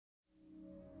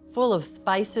full of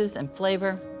spices and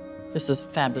flavor. This is a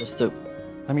fabulous soup.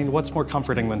 I mean, what's more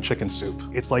comforting than chicken soup?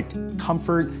 It's like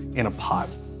comfort in a pot.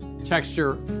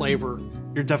 Texture, flavor.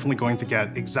 You're definitely going to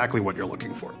get exactly what you're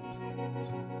looking for.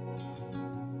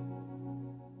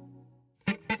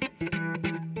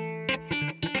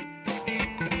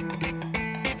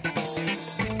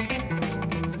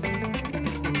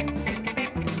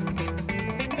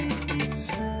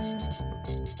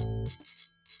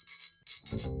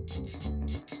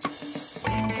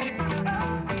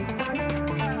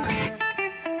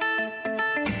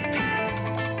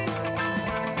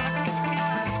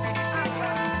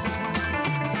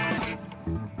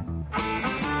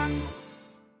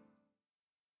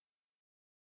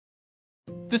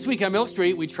 This week on Milk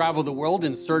Street, we travel the world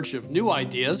in search of new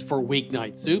ideas for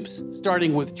weeknight soups,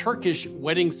 starting with Turkish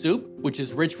Wedding Soup, which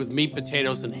is rich with meat,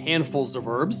 potatoes, and handfuls of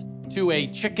herbs, to a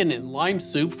chicken and lime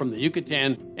soup from the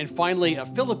Yucatan, and finally a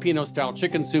Filipino-style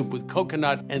chicken soup with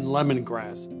coconut and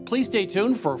lemongrass. Please stay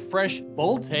tuned for a fresh,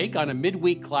 bold take on a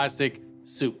midweek classic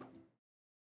soup.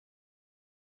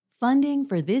 Funding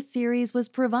for this series was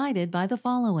provided by the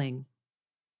following.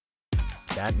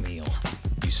 That meal.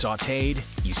 You sautéed,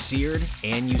 you seared,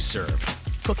 and you served.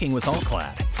 Cooking with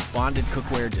All-Clad. Bonded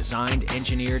cookware designed,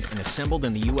 engineered, and assembled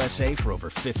in the USA for over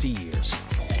 50 years.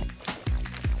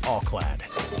 All-Clad.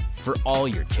 For all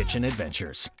your kitchen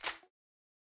adventures.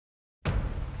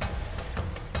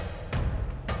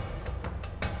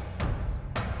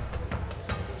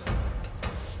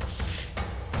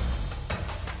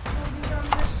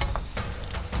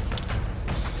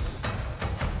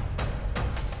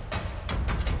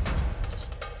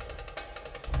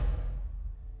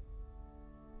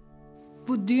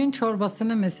 Bu düğün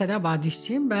çorbasını mesela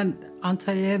badişçiyim. Ben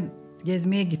Antalya'ya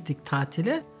gezmeye gittik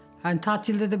tatile. Hani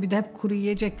tatilde de bir de hep kuru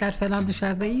yiyecekler falan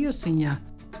dışarıda yiyorsun ya.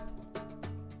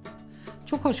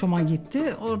 Çok hoşuma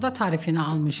gitti. Orada tarifini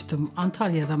almıştım.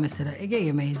 Antalya'da mesela Ege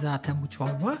yemeği zaten bu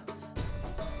çorba.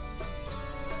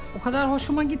 O kadar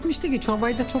hoşuma gitmişti ki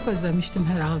çorbayı da çok özlemiştim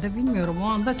herhalde. Bilmiyorum, o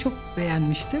anda çok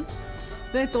beğenmiştim.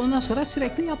 Ve ondan sonra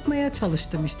sürekli yapmaya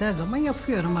çalıştım işte. Her zaman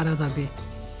yapıyorum arada bir.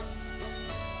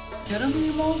 Yarım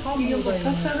limon, bir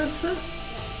yumurta sarısı,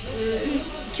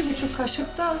 2,5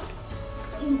 kaşık da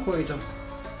un koydum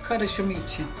karışımı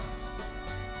için.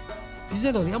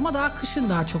 Güzel oluyor ama daha kışın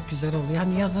daha çok güzel oluyor.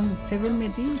 Yani yazın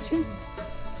sevilmediği için,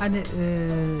 hani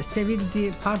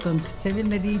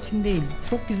sevilmediği için değil.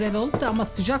 Çok güzel oldu da ama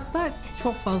sıcakta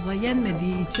çok fazla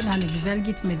yenmediği için, hani güzel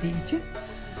gitmediği için.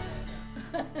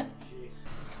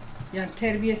 Yani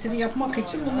terbiyesini yapmak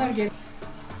için bunlar gerekiyor.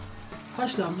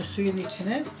 Haşlanmış suyun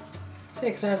içine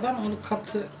tekrardan onu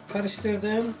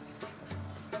karıştırdığım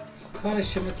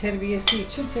karışımı terbiyesi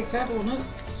için tekrar onu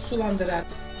sulandırar.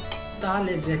 Daha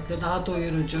lezzetli, daha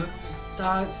doyurucu,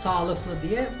 daha sağlıklı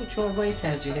diye bu çorbayı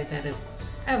tercih ederiz.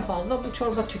 En fazla bu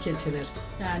çorba tüketilir.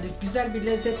 Yani güzel bir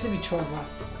lezzetli bir çorba.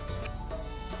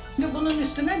 Şimdi bunun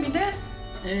üstüne bir de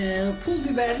pul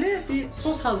biberli bir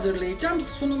sos hazırlayacağım.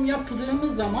 Sunum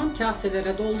yapıldığımız zaman,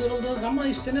 kaselere doldurulduğu zaman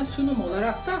üstüne sunum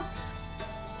olarak da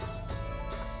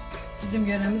bizim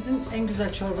yöremizin en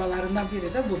güzel çorbalarından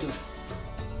biri de budur.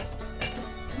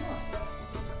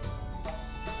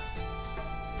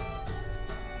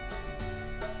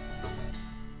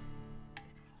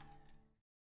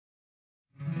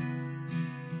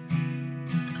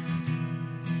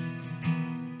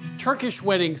 Turkish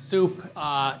wedding soup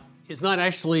is not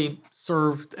actually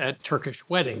served at Turkish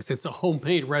weddings. It's a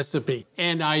homemade recipe.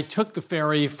 And I took the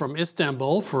ferry from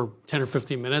Istanbul for 10 or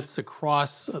 15 minutes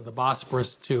across the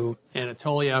Bosporus to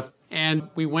Anatolia. And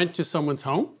we went to someone's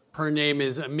home. Her name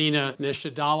is Amina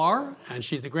Nishadalar, and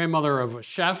she's the grandmother of a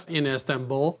chef in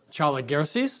Istanbul, Çağla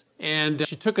Gersis. And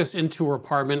she took us into her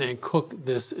apartment and cooked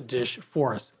this dish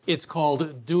for us. It's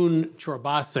called dun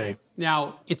çorbası.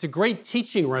 Now, it's a great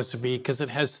teaching recipe because it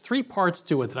has 3 parts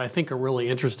to it that I think are really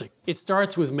interesting. It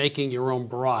starts with making your own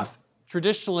broth.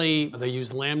 Traditionally, they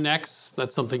use lamb necks.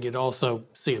 That's something you'd also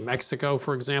see in Mexico,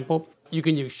 for example. You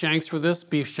can use shanks for this,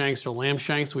 beef shanks or lamb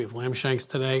shanks. We have lamb shanks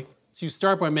today. So you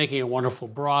start by making a wonderful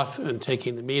broth and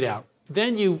taking the meat out.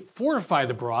 Then you fortify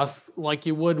the broth like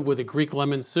you would with a Greek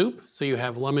lemon soup. So you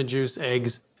have lemon juice,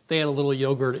 eggs. They add a little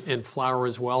yogurt and flour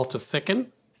as well to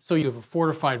thicken. So you have a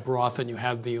fortified broth and you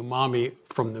have the umami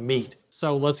from the meat.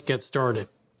 So let's get started.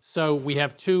 So we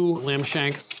have 2 lamb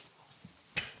shanks.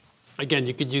 Again,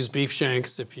 you could use beef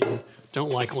shanks if you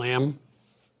don't like lamb.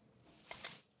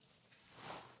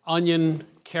 Onion,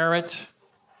 carrot,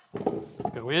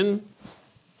 go in,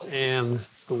 and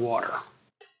the water.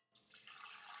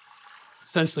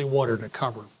 Essentially water to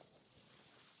cover.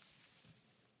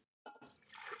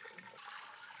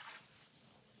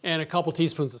 And a couple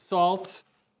teaspoons of salt.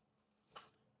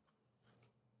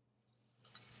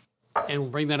 and we'll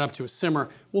bring that up to a simmer.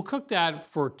 We'll cook that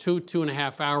for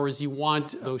 2.5 hours. You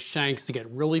want those shanks to get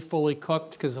really fully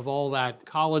cooked because of all that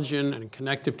collagen and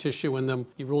connective tissue in them.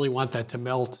 You really want that to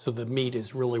melt so the meat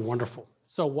is really wonderful.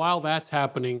 So while that's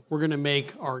happening, we're gonna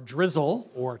make our drizzle,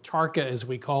 or tarka as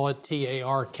we call it,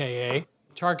 T-A-R-K-A.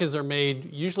 Tarkas are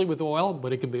made usually with oil,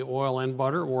 but it could be oil and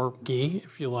butter or ghee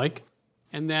if you like.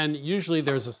 And then usually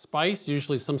there's a spice,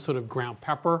 usually some sort of ground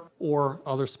pepper or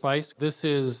other spice. This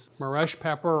is Marash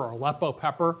pepper or Aleppo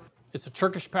pepper. It's a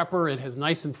Turkish pepper. It has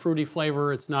nice and fruity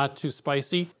flavor. It's not too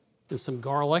spicy. And some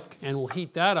garlic. And we'll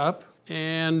heat that up.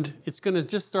 And it's gonna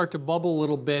just start to bubble a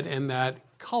little bit, and that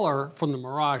color from the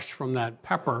Marash, from that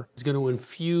pepper, is gonna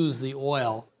infuse the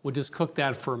oil. We'll just cook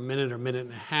that for a minute or minute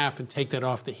and a half and take that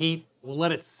off the heat. We'll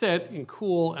let it sit and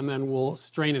cool, and then we'll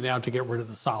strain it out to get rid of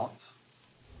the solids.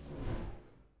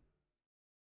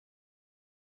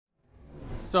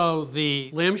 So the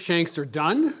lamb shanks are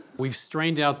done. We've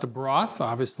strained out the broth,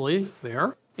 obviously,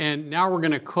 there. And now we're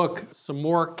gonna cook some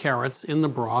more carrots in the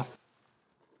broth,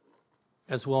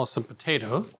 as well as some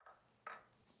potato.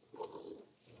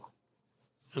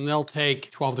 And they'll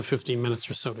take 12 to 15 minutes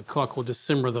or so to cook. We'll just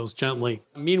simmer those gently.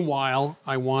 Meanwhile,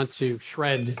 I want to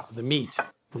shred the meat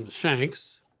from the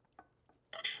shanks.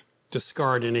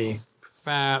 Discard any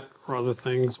fat or other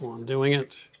things while I'm doing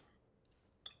it.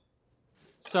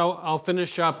 So I'll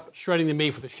finish up shredding the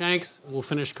meat for the shanks. We'll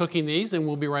finish cooking these and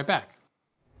we'll be right back.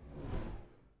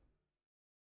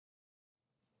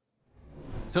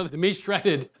 So the meat's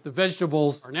shredded, the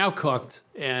vegetables are now cooked,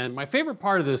 and my favorite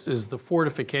part of this is the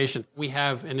fortification. We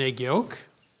have an egg yolk.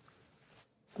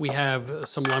 We have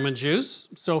some lemon juice.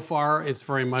 So far, it's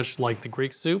very much like the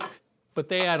Greek soup, but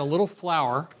they add a little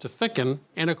flour to thicken,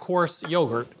 and of course,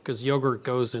 yogurt, because yogurt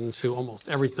goes into almost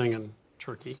everything in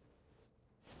Turkey.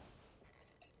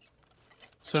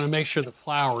 So to make sure the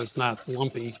flour is not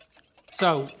lumpy.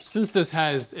 So since this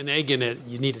has an egg in it,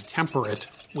 you need to temper it,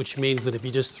 which means that if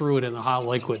you just threw it in the hot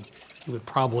liquid, it would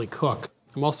probably cook.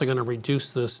 I'm also gonna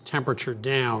reduce this temperature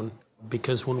down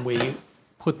because when we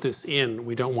put this in,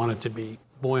 we don't want it to be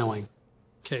boiling.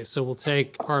 Okay, so we'll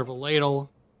take part of a ladle,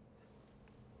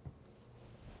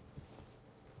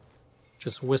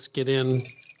 just whisk it in.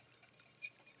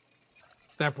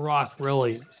 That broth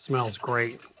really smells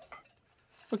great.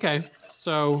 Okay,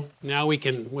 so now we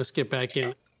can whisk it back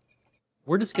in.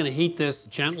 We're just gonna heat this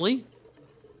gently.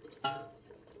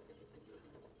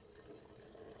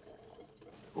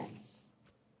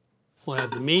 We'll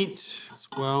add the meat as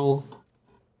well.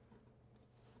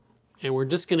 And we're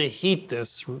just gonna heat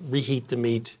this, reheat the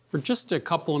meat for just a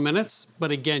couple of minutes.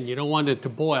 But again, you don't want it to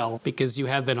boil because you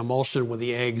have that emulsion with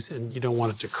the eggs and you don't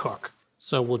want it to cook.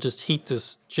 So we'll just heat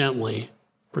this gently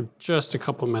for just a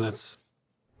couple of minutes.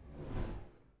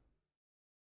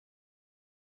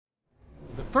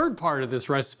 The third part of this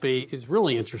recipe is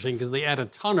really interesting because they add a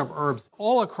ton of herbs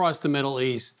all across the Middle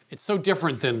East. It's so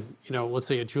different than, let's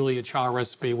say a Julia Child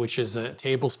recipe, which is a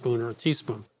tablespoon or a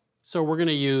teaspoon. So we're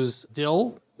gonna use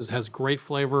dill. This has great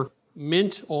flavor.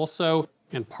 Mint also,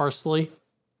 and parsley.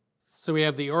 So we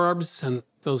have the herbs, and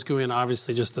those go in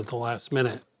obviously just at the last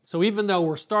minute. So even though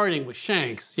we're starting with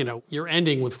shanks, you're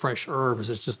ending with fresh herbs.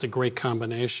 It's just a great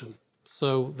combination.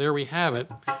 So there we have it,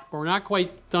 but we're not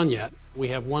quite done yet. We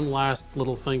have one last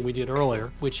little thing we did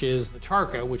earlier, which is the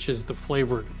tarka, which is the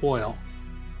flavored oil.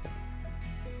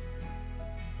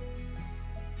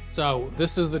 So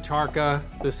this is the tarka.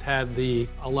 This had the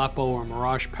Aleppo or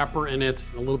Marash pepper in it,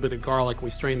 a little bit of garlic. We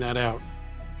strained that out.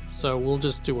 So we'll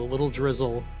just do a little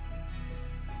drizzle.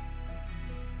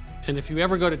 And if you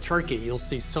ever go to Turkey, you'll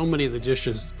see so many of the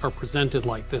dishes are presented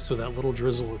like this with that little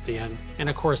drizzle at the end. And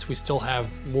of course, we still have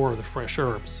more of the fresh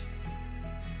herbs.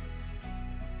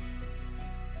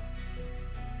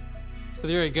 So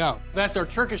there you go. That's our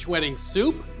Turkish wedding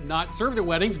soup. Not served at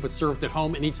weddings, but served at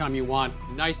home anytime you want.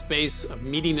 Nice base of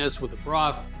meatiness with the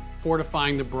broth,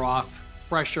 fortifying the broth,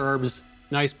 fresh herbs,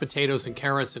 nice potatoes and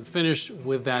carrots, and finished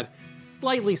with that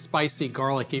slightly spicy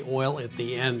garlicky oil at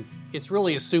the end. It's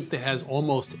really a soup that has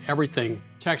almost everything.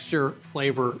 Texture,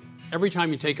 flavor. Every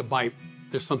time you take a bite,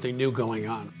 there's something new going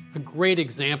on. A great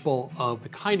example of the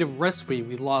kind of recipe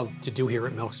we love to do here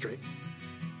at Milk Street.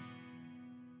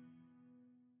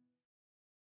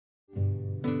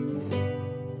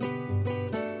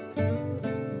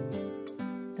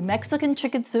 The Mexican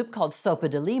chicken soup called sopa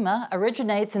de lima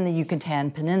originates in the Yucatan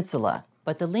Peninsula.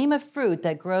 But the lima fruit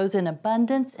that grows in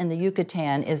abundance in the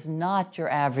Yucatan is not your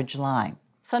average lime.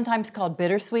 Sometimes called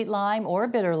bittersweet lime or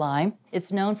bitter lime,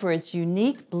 it's known for its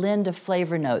unique blend of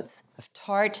flavor notes of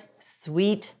tart,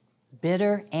 sweet,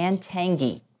 bitter, and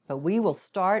tangy. But we will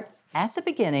start at the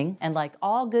beginning, and like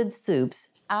all good soups,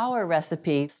 our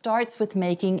recipe starts with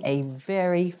making a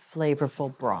very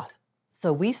flavorful broth.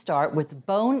 So we start with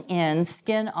bone-in,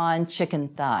 skin-on chicken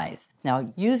thighs.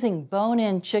 Now, using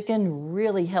bone-in chicken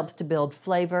really helps to build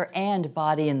flavor and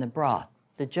body in the broth.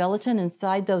 The gelatin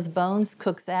inside those bones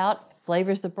cooks out,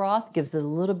 flavors the broth, gives it a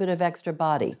little bit of extra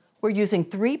body. We're using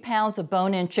 3 pounds of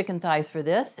bone-in chicken thighs for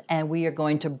this, and we are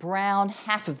going to brown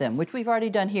half of them, which we've already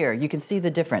done here. You can see the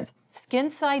difference.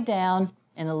 Skin side down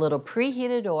in a little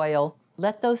preheated oil.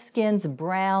 Let those skins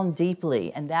brown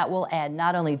deeply, and that will add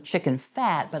not only chicken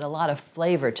fat, but a lot of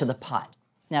flavor to the pot.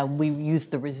 Now, we use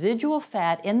the residual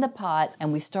fat in the pot,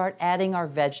 and we start adding our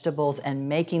vegetables and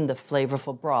making the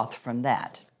flavorful broth from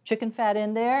that. Chicken fat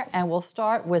in there, and we'll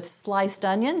start with sliced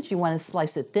onions. You want to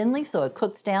slice it thinly so it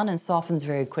cooks down and softens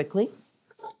very quickly.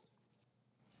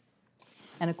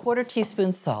 And a 1/4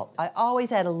 teaspoon salt. I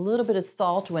always add a little bit of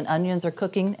salt when onions are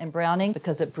cooking and browning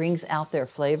because it brings out their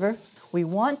flavor. We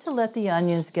want to let the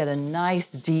onions get a nice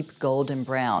deep golden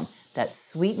brown. That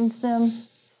sweetens them,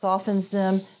 softens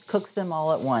them, cooks them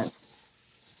all at once.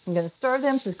 I'm going to stir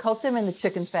them to coat them in the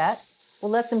chicken fat.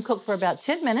 We'll let them cook for about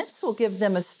 10 minutes. We'll give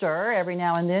them a stir every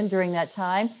now and then during that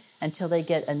time until they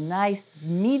get a nice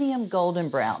medium golden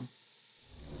brown.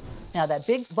 Now that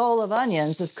big bowl of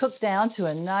onions is cooked down to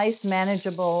a nice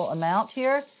manageable amount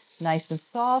here, nice and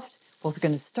soft. We're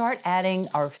going to start adding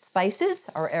our spices,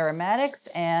 our aromatics,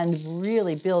 and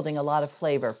really building a lot of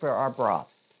flavor for our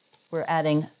broth. We're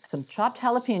adding some chopped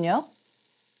jalapeno.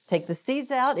 Take the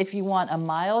seeds out. If you want a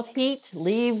mild heat,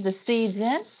 leave the seeds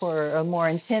in for a more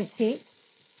intense heat.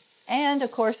 And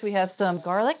of course, we have some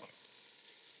garlic.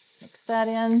 Mix that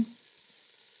in.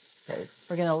 Okay.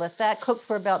 We're going to let that cook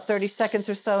for about 30 seconds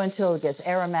or so until it gets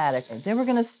aromatic. And then we're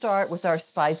going to start with our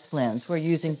spice blends. We're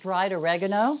using dried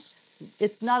oregano.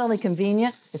 It's not only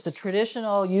convenient, it's a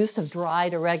traditional use of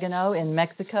dried oregano in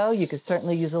Mexico. You could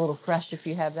certainly use a little fresh if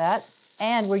you have that.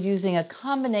 And we're using a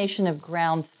combination of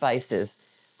ground spices.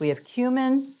 We have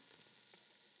cumin,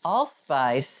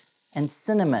 allspice, and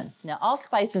cinnamon. Now,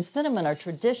 allspice and cinnamon are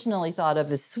traditionally thought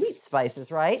of as sweet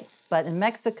spices, right? But in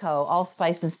Mexico,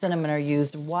 allspice and cinnamon are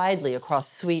used widely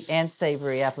across sweet and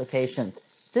savory applications.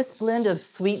 This blend of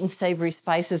sweet and savory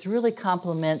spices really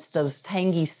complements those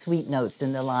tangy sweet notes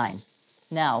in the lime.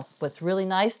 Now, what's really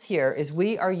nice here is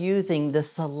we are using the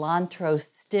cilantro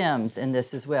stems in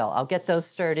this as well. I'll get those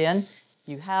stirred in.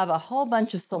 You have a whole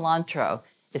bunch of cilantro.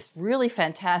 It's really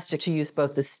fantastic to use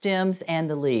both the stems and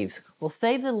the leaves. We'll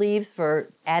save the leaves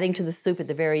for adding to the soup at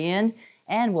the very end,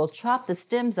 and we'll chop the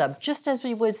stems up just as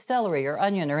we would celery or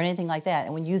onion or anything like that,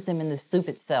 and we use them in the soup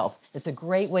itself. It's a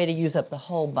great way to use up the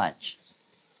whole bunch.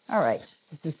 All right,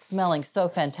 this is smelling so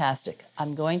fantastic.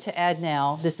 I'm going to add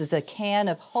now, this is a can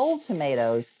of whole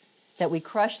tomatoes that we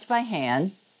crushed by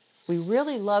hand. We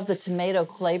really love the tomato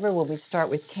flavor when we start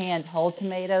with canned whole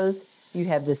tomatoes. You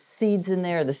have the seeds in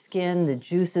there, the skin, the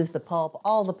juices, the pulp,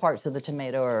 all the parts of the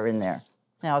tomato are in there.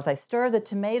 Now, as I stir the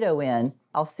tomato in,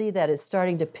 I'll see that it's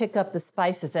starting to pick up the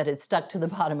spices that had stuck to the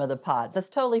bottom of the pot. That's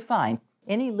totally fine.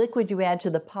 Any liquid you add to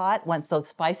the pot, once those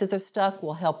spices are stuck,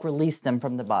 will help release them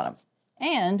from the bottom.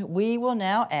 And we will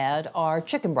now add our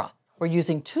chicken broth. We're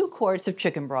using 2 quarts of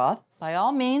chicken broth. By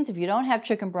all means, if you don't have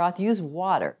chicken broth, use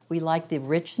water. We like the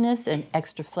richness and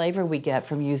extra flavor we get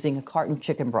from using a carton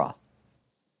chicken broth.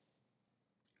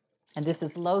 And this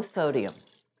is low sodium.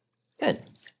 Good.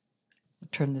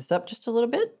 Turn this up just a little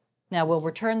bit. Now we'll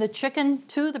return the chicken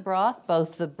to the broth,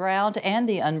 both the browned and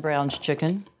the unbrowned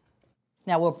chicken.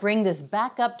 Now we'll bring this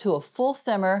back up to a full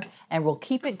simmer, and we'll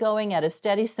keep it going at a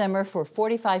steady simmer for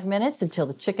 45 minutes until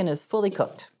the chicken is fully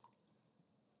cooked.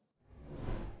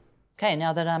 Okay,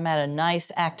 now that I'm at a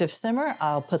nice active simmer,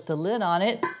 I'll put the lid on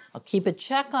it. I'll keep a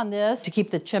check on this to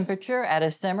keep the temperature at a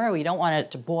simmer. We don't want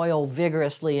it to boil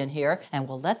vigorously in here. And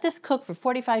we'll let this cook for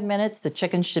 45 minutes. The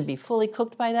chicken should be fully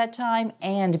cooked by that time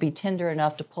and be tender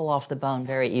enough to pull off the bone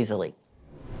very easily.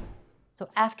 So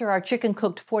after our chicken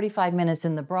cooked 45 minutes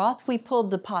in the broth, we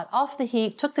pulled the pot off the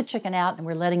heat, took the chicken out, and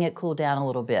we're letting it cool down a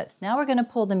little bit. Now we're going to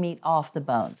pull the meat off the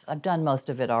bones. I've done most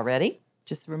of it already.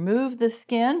 Just remove the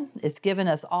skin. It's given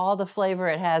us all the flavor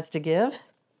it has to give.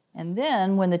 And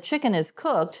then when the chicken is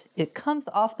cooked, it comes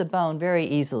off the bone very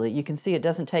easily. You can see it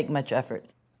doesn't take much effort.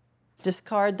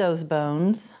 Discard those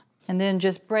bones, and then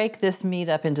just break this meat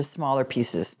up into smaller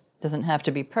pieces. Doesn't have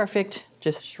to be perfect,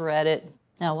 just shred it.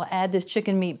 Now we'll add this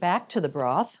chicken meat back to the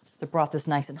broth. The broth is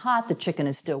nice and hot, the chicken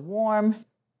is still warm.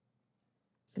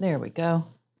 There we go.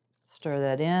 Stir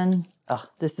that in. Oh,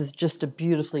 this is just a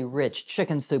beautifully rich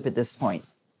chicken soup at this point.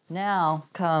 Now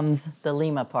comes the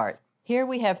lima part. Here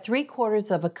we have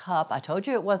 3/4 of a cup. I told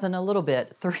you it wasn't a little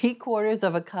bit. 3/4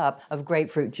 of a cup of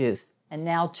grapefruit juice. And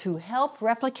now to help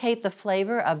replicate the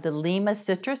flavor of the Lima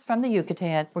citrus from the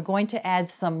Yucatan, we're going to add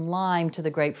some lime to the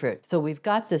grapefruit. So we've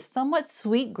got this somewhat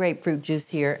sweet grapefruit juice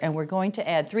here, and we're going to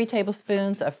add 3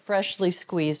 tablespoons of freshly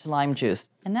squeezed lime juice.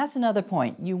 And that's another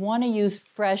point. You want to use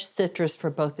fresh citrus for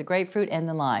both the grapefruit and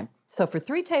the lime. So for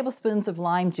 3 tablespoons of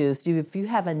lime juice, if you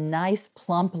have a nice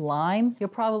plump lime, you'll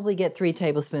probably get 3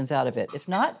 tablespoons out of it. If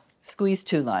not, squeeze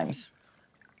 2 limes.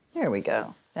 There we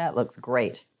go. That looks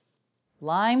great.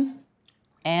 Lime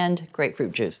and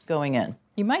grapefruit juice going in.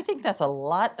 You might think that's a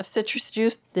lot of citrus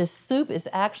juice. This soup is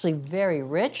actually very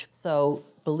rich, so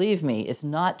believe me, it's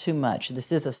not too much.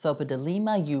 This is a sopa de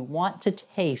lima. You want to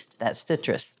taste that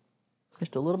citrus.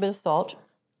 Just a little bit of salt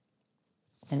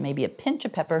and maybe a pinch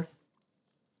of pepper.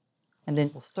 And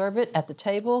then we'll serve it at the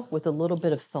table with a little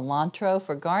bit of cilantro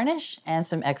for garnish and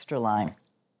some extra lime.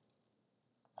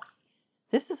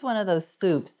 This is one of those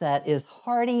soups that is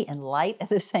hearty and light at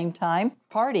the same time.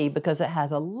 Hearty because it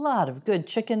has a lot of good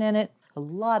chicken in it, a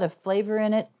lot of flavor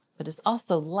in it, but it's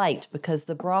also light because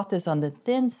the broth is on the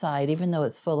thin side, even though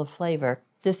it's full of flavor.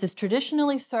 This is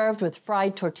traditionally served with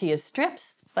fried tortilla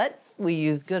strips, but we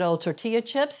use good old tortilla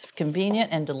chips,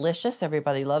 convenient and delicious.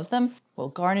 Everybody loves them. We'll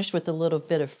garnish with a little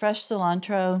bit of fresh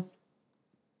cilantro.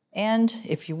 And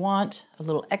if you want, a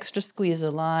little extra squeeze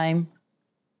of lime.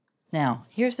 Now,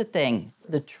 here's the thing.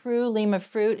 The true Lima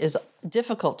fruit is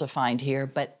difficult to find here,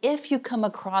 but if you come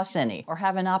across any or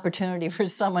have an opportunity for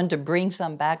someone to bring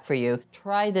some back for you,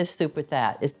 try this soup with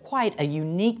that. It's quite a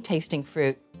unique tasting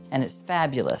fruit, and it's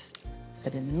fabulous.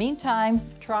 But in the meantime,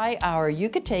 try our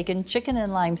Yucatecan chicken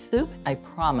and lime soup. I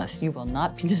promise you will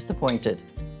not be disappointed.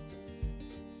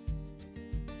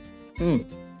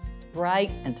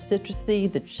 Bright and citrusy.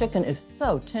 The chicken is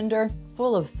so tender,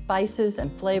 full of spices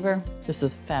and flavor. This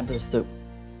is fabulous soup.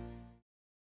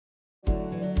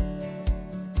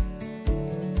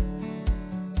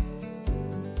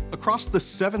 Across the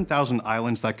 7,000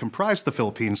 islands that comprise the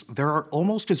Philippines, there are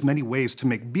almost as many ways to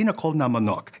make binakol na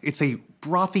manok. It's a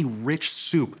brothy, rich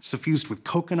soup suffused with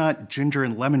coconut, ginger,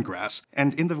 and lemongrass.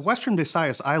 And in the Western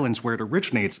Visayas Islands where it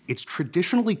originates, it's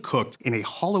traditionally cooked in a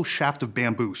hollow shaft of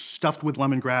bamboo stuffed with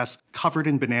lemongrass, covered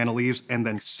in banana leaves, and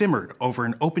then simmered over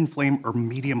an open flame or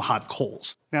medium-hot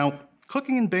coals. Now,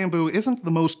 cooking in bamboo isn't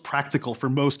the most practical for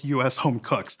most US home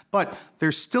cooks, but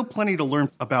there's still plenty to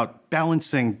learn about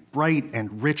balancing bright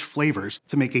and rich flavors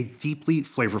to make a deeply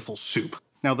flavorful soup.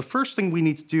 Now, the first thing we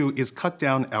need to do is cut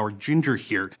down our ginger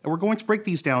here, and we're going to break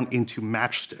these down into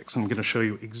matchsticks. I'm going to show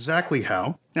you exactly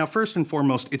how. Now, first and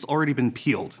foremost, it's already been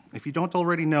peeled. If you don't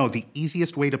already know, the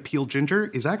easiest way to peel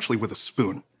ginger is actually with a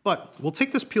spoon. But we'll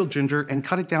take this peeled ginger and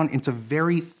cut it down into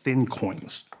very thin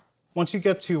coins. Once you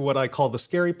get to what I call the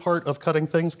scary part of cutting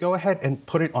things, go ahead and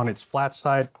put it on its flat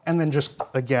side, and then just,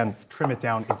 again, trim it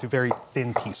down into very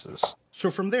thin pieces. So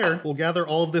from there, we'll gather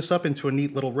all of this up into a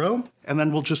neat little row, and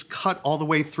then we'll just cut all the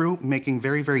way through, making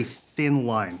very, very thin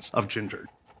lines of ginger.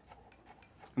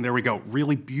 And there we go,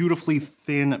 really beautifully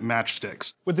thin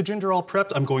matchsticks. With the ginger all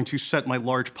prepped, I'm going to set my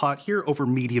large pot here over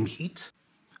medium heat.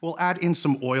 We'll add in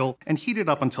some oil and heat it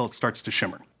up until it starts to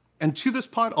shimmer. And to this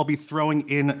pot, I'll be throwing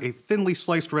in a thinly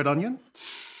sliced red onion,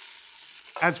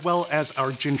 as well as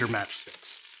our ginger matchsticks.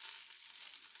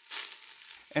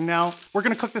 And now we're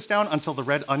gonna cook this down until the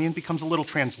red onion becomes a little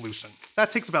translucent.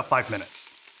 That takes about 5 minutes.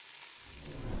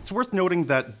 It's worth noting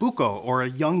that buko, or a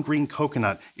young green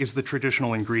coconut, is the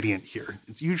traditional ingredient here.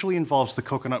 It usually involves the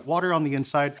coconut water on the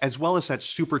inside, as well as that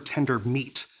super tender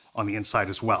meat on the inside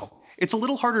as well. It's a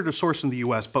little harder to source in the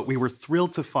US, but we were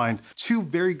thrilled to find 2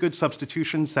 very good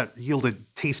substitutions that yielded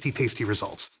tasty, tasty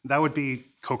results. That would be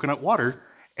coconut water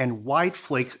and wide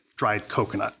flake dried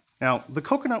coconut. Now, the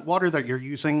coconut water that you're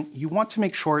using, you want to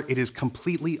make sure it is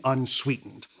completely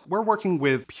unsweetened. We're working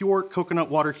with pure coconut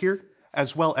water here,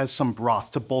 as well as some broth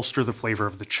to bolster the flavor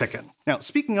of the chicken. Now,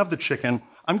 speaking of the chicken,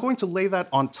 I'm going to lay that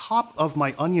on top of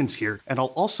my onions here, and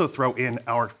I'll also throw in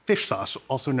our fish sauce,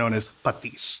 also known as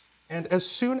patis. And as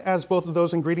soon as both of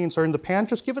those ingredients are in the pan,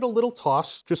 just give it a little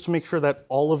toss, just to make sure that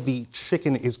all of the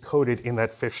chicken is coated in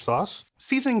that fish sauce.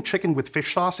 Seasoning chicken with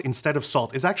fish sauce instead of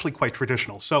salt is actually quite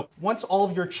traditional. So once all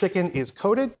of your chicken is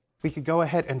coated, we could go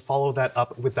ahead and follow that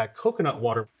up with that coconut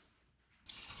water,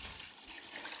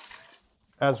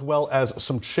 as well as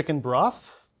some chicken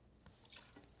broth.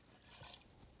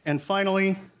 And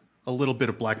finally, a little bit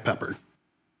of black pepper.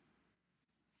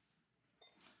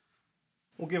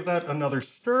 We'll give that another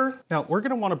stir. Now, we're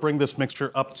gonna wanna bring this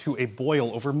mixture up to a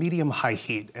boil over medium-high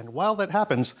heat. And while that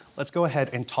happens, let's go ahead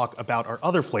and talk about our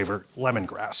other flavor,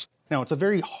 lemongrass. Now, it's a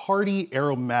very hearty,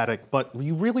 aromatic, but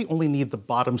you really only need the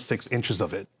bottom 6 inches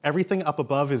of it. Everything up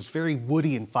above is very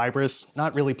woody and fibrous,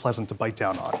 not really pleasant to bite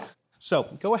down on.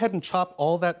 So go ahead and chop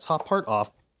all that top part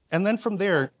off. And then from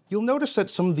there, you'll notice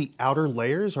that some of the outer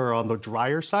layers are on the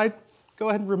drier side. Go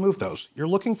ahead and remove those. You're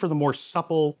looking for the more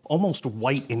supple, almost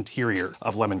white interior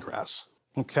of lemongrass.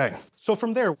 Okay, so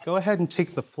from there, go ahead and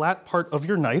take the flat part of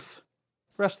your knife,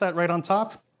 rest that right on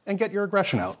top, and get your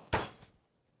aggression out.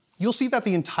 You'll see that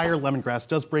the entire lemongrass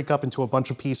does break up into a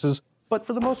bunch of pieces, but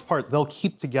for the most part, they'll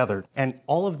keep together, and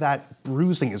all of that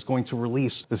bruising is going to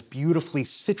release this beautifully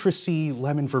citrusy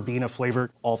lemon verbena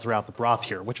flavor all throughout the broth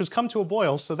here, which has come to a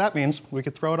boil, so that means we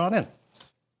could throw it on in.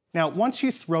 Now, once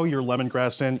you throw your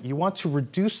lemongrass in, you want to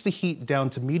reduce the heat down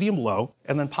to medium-low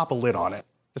and then pop a lid on it.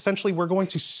 Essentially, we're going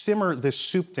to simmer this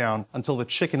soup down until the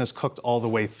chicken is cooked all the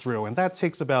way through, and that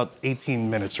takes about 18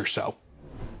 minutes or so.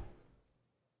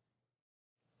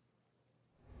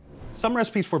 Some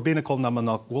recipes for binakol na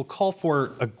manok will call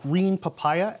for a green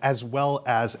papaya as well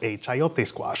as a chayote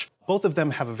squash. Both of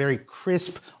them have a very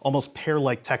crisp, almost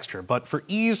pear-like texture, but for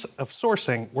ease of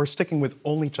sourcing, we're sticking with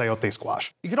only chayote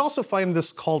squash. You could also find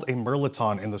this called a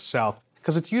mirliton in the South,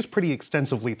 because it's used pretty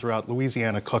extensively throughout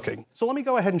Louisiana cooking. So let me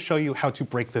go ahead and show you how to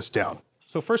break this down.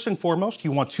 So first and foremost,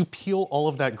 you want to peel all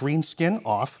of that green skin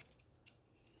off.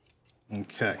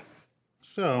 Okay,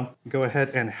 so go ahead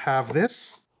and have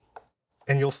this.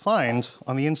 And you'll find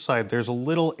on the inside, there's a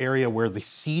little area where the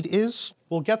seed is.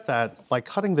 We'll get that by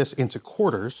cutting this into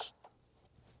quarters.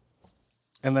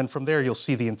 And then from there, you'll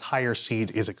see the entire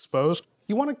seed is exposed.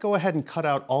 You want to go ahead and cut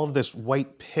out all of this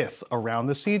white pith around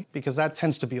the seed because that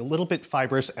tends to be a little bit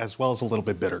fibrous as well as a little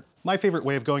bit bitter. My favorite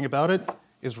way of going about it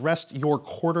is rest your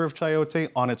quarter of chayote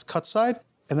on its cut side,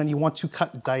 and then you want to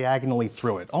cut diagonally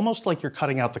through it, almost like you're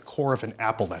cutting out the core of an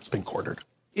apple that's been quartered.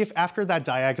 If after that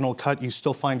diagonal cut, you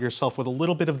still find yourself with a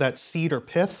little bit of that seed or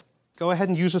pith, go ahead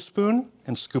and use a spoon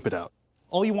and scoop it out.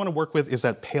 All you want to work with is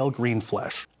that pale green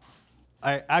flesh.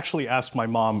 I actually asked my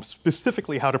mom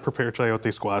specifically how to prepare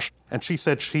chayote squash, and she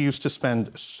said she used to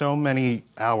spend so many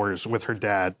hours with her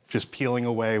dad just peeling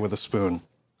away with a spoon.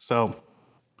 So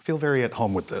I feel very at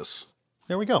home with this.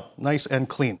 There we go, nice and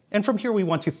clean. And from here, we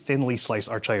want to thinly slice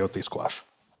our chayote squash.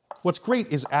 What's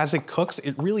great is as it cooks,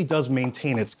 it really does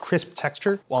maintain its crisp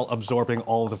texture while absorbing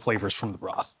all of the flavors from the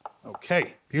broth.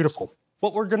 Okay, beautiful.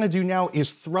 What we're gonna do now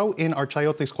is throw in our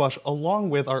chayote squash along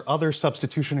with our other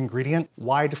substitution ingredient,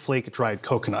 wide flake dried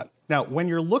coconut. Now, when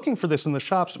you're looking for this in the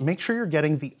shops, make sure you're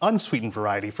getting the unsweetened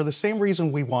variety for the same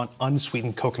reason we want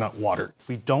unsweetened coconut water.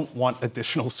 We don't want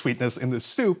additional sweetness in this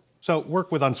soup, so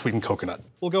work with unsweetened coconut.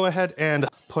 We'll go ahead and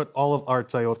put all of our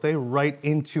chayote right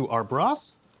into our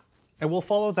broth. And we'll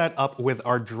follow that up with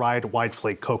our dried wide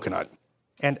flake coconut.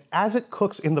 And as it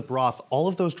cooks in the broth, all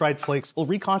of those dried flakes will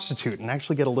reconstitute and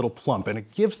actually get a little plump, and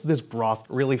it gives this broth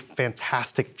really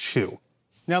fantastic chew.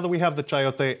 Now that we have the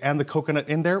chayote and the coconut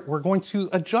in there, we're going to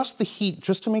adjust the heat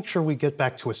just to make sure we get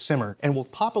back to a simmer, and we'll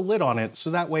pop a lid on it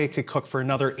so that way it could cook for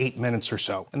another 8 minutes or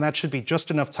so. And that should be just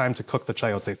enough time to cook the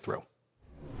chayote through.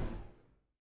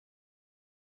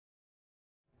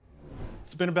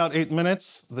 It's been about 8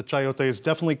 minutes. The chayote is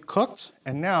definitely cooked.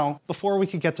 And now, before we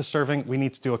could get to serving, we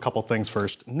need to do a couple things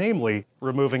first, namely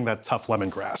removing that tough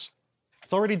lemongrass.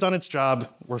 It's already done its job.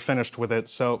 We're finished with it.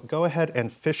 So go ahead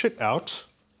and fish it out.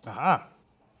 Aha.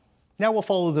 Now we'll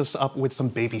follow this up with some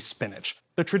baby spinach.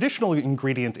 The traditional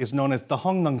ingredient is known as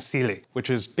dahong ng sili, which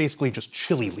is basically just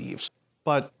chili leaves.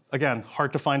 But again,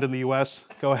 hard to find in the US.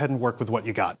 Go ahead and work with what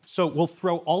you got. So we'll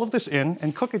throw all of this in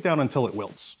and cook it down until it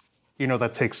wilts. You know,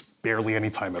 that takes barely any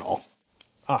time at all.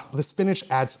 The spinach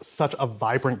adds such a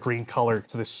vibrant green color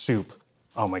to this soup.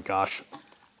 Oh my gosh.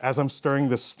 As I'm stirring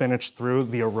this spinach through,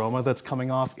 the aroma that's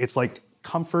coming off, it's like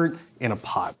comfort in a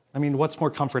pot. I mean, what's more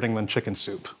comforting than chicken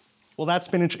soup? Well, that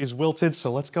spinach is wilted,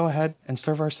 so let's go ahead and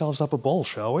serve ourselves up a bowl,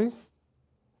 shall we?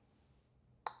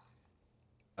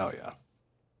 Oh yeah.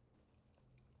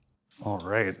 All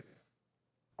right.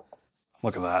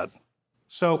 Look at that.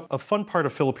 So a fun part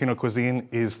of Filipino cuisine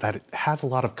is that it has a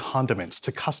lot of condiments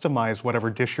to customize whatever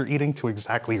dish you're eating to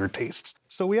exactly your tastes.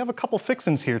 So we have a couple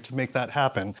fixins here to make that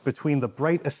happen between the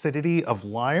bright acidity of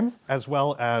lime as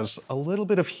well as a little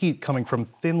bit of heat coming from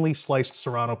thinly sliced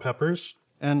serrano peppers.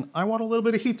 And I want a little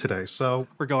bit of heat today, so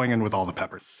we're going in with all the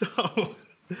peppers. So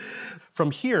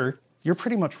from here, you're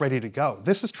pretty much ready to go.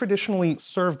 This is traditionally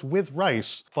served with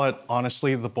rice, but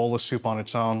honestly, the bowl of soup on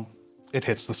its own, it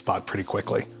hits the spot pretty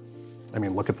quickly. I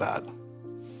mean, look at that.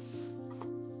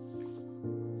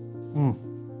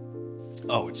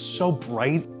 Oh, it's so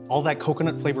bright. All that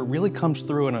coconut flavor really comes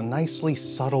through in a nicely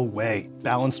subtle way,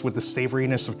 balanced with the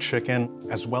savoriness of chicken,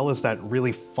 as well as that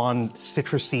really fun,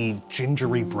 citrusy,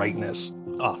 gingery brightness.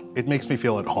 It makes me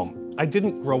feel at home. I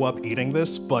didn't grow up eating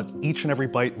this, but each and every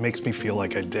bite makes me feel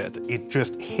like I did. It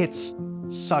just hits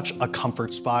such a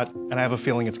comfort spot, and I have a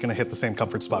feeling it's gonna hit the same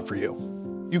comfort spot for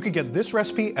you. You can get this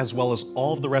recipe as well as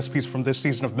all of the recipes from this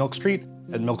season of Milk Street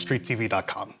at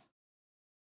milkstreettv.com.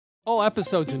 All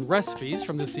episodes and recipes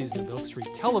from this season of Milk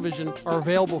Street Television are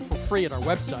available for free at our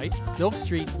website,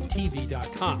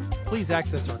 milkstreettv.com. Please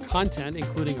access our content,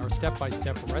 including our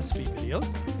step-by-step recipe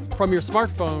videos, from your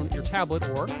smartphone, your tablet,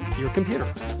 or your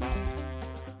computer.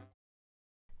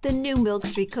 The new Milk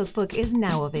Street Cookbook is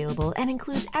now available and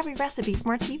includes every recipe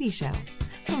from our TV show.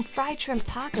 From fried shrimp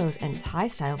tacos and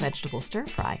Thai-style vegetable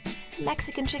stir-fry to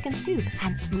Mexican chicken soup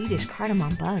and Swedish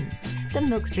cardamom buns, the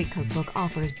Milk Street Cookbook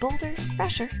offers bolder,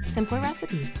 fresher, simpler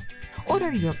recipes.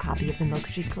 Order your copy of the Milk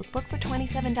Street Cookbook for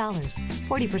 $27,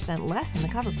 40% less than the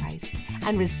cover price,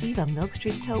 and receive a Milk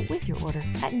Street tote with your order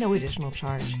at no additional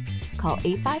charge. Call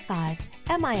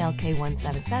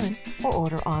 855-MILK-177 or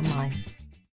order online.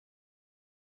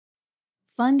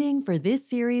 Funding for this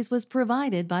series was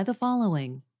provided by the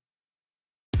following.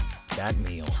 That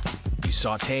meal. You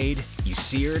sautéed, you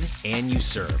seared, and you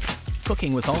served.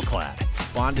 Cooking with All-Clad.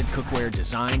 Bonded cookware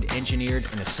designed, engineered,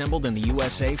 and assembled in the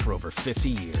USA for over 50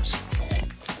 years.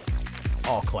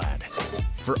 All-Clad.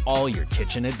 For all your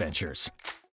kitchen adventures.